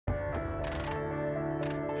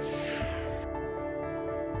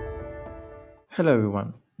Hello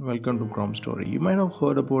everyone, welcome to Chrome Story. You might have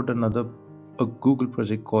heard about a Google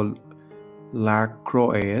project called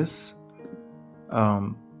Lacroix,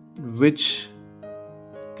 um, which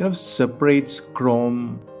kind of separates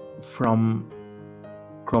Chrome from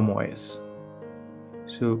Chrome OS.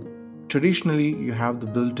 So traditionally, you have the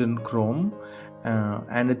built-in Chrome,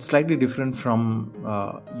 and it's slightly different from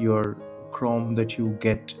your Chrome that you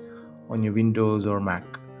get on your Windows or Mac.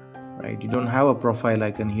 Right, you don't have a profile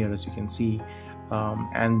icon here, as you can see,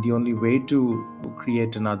 and the only way to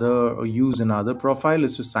create another or use another profile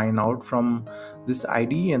is to sign out from this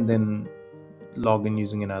ID and then log in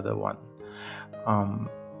using another one.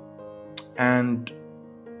 And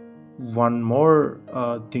one more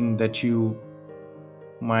thing that you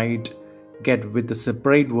might get with the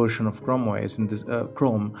separate version of Chrome OS in this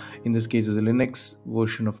Chrome, in this case is a Linux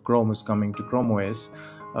version of Chrome is coming to Chrome OS.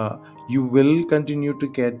 uh, you will continue to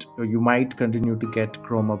get, or you might continue to get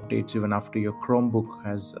Chrome updates even after your Chromebook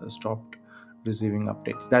has stopped receiving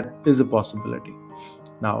updates. That is a possibility.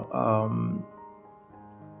 Now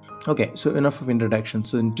okay, so enough of introduction.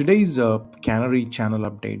 So in today's Canary channel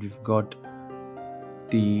update, we've got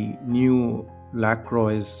the new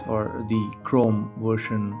Lacroix or the Chrome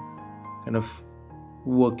version kind of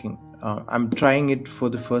working. I'm trying it for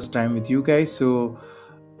the first time with you guys, so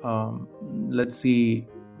let's see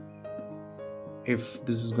if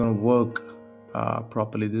this is going to work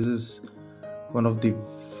properly. This is one of the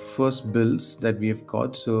first builds that we have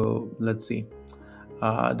got, so let's see.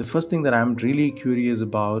 The first thing that I'm really curious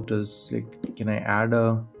about is, like, can I add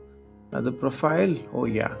another profile? Oh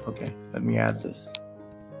yeah, okay, let me add this.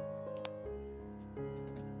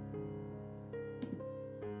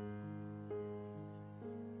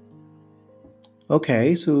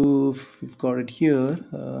 Okay, so we've got it here.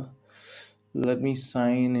 Let me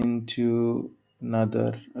sign into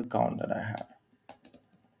another account that I have.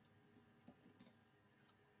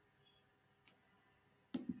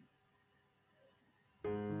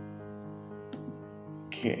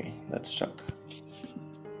 Okay, that's stuck.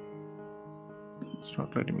 It's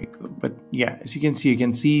not letting me go. But yeah, as you can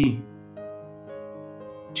see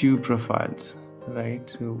two profiles, right?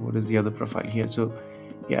 So what is the other profile here? So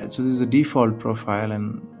yeah, so this is a default profile,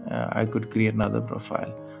 and I could create another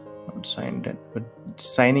profile. Not signed in, but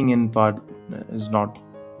signing in part is not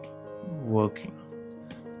working.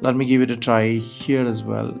 Let me give it a try here as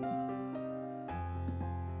well.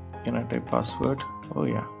 Can I type password? Oh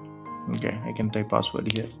yeah, okay, I can type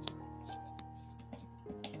password here.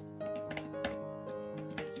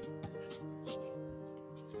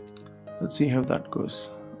 Let's see how that goes.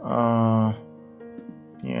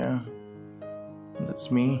 Yeah,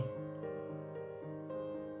 that's me.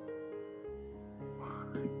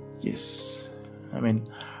 Yes, I mean,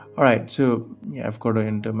 all right, so yeah, I've got to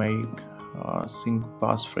enter my sync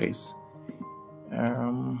passphrase.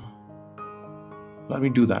 Let me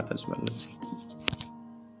do that as well. Let's see.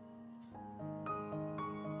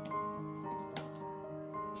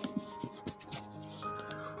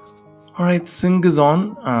 All right, sync is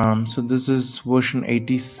on. So this is version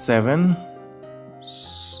 87,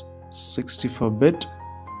 64-bit.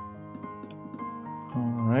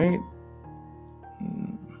 All right.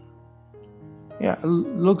 Yeah,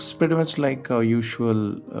 looks pretty much like our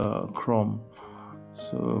usual Chrome.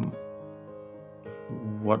 So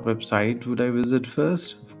what website would I visit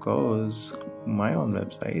first? Of course, my own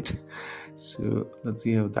website. So let's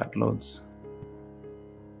see how that loads.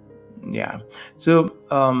 Yeah, so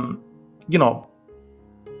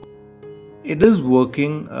it is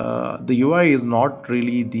working. The UI is not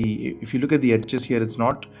really if you look at the edges here, it's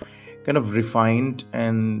not kind of refined,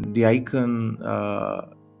 and the icon,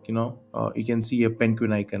 you can see a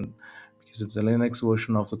penguin icon because it's a Linux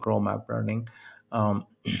version of the Chrome app running. Yeah,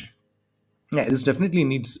 this definitely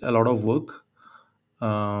needs a lot of work.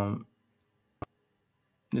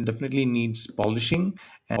 It definitely needs polishing,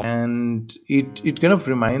 and it kind of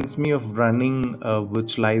reminds me of running a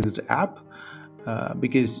virtualized app,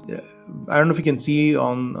 because I don't know if you can see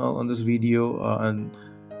on this video, and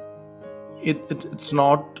it's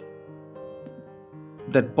not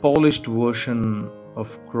that polished version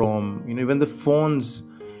of Chrome. Even the phones,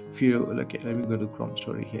 if you look at, let me go to Chrome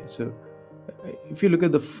Story here. So if you look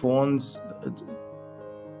at the phones,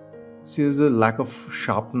 see, there's a lack of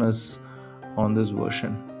sharpness on this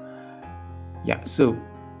version. Yeah, so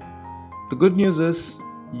the good news is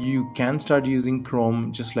you can start using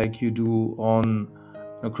Chrome just like you do on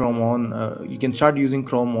you can start using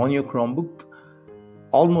Chrome on your Chromebook,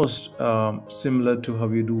 almost similar to how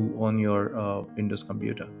you do on your Windows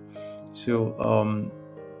computer. So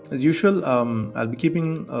as usual, I'll be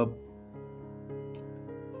keeping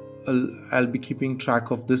I'll be keeping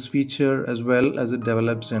track of this feature as well as it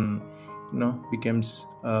develops and becomes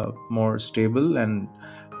more stable, and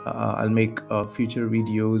I'll make future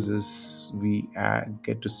videos as we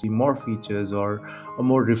get to see more features or a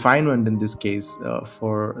more refinement in this case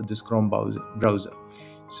for this Chrome browser.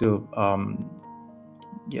 So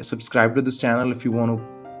yeah, subscribe to this channel if you want to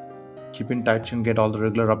keep in touch and get all the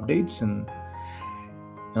regular updates, and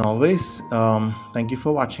always thank you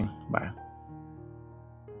for watching. Bye.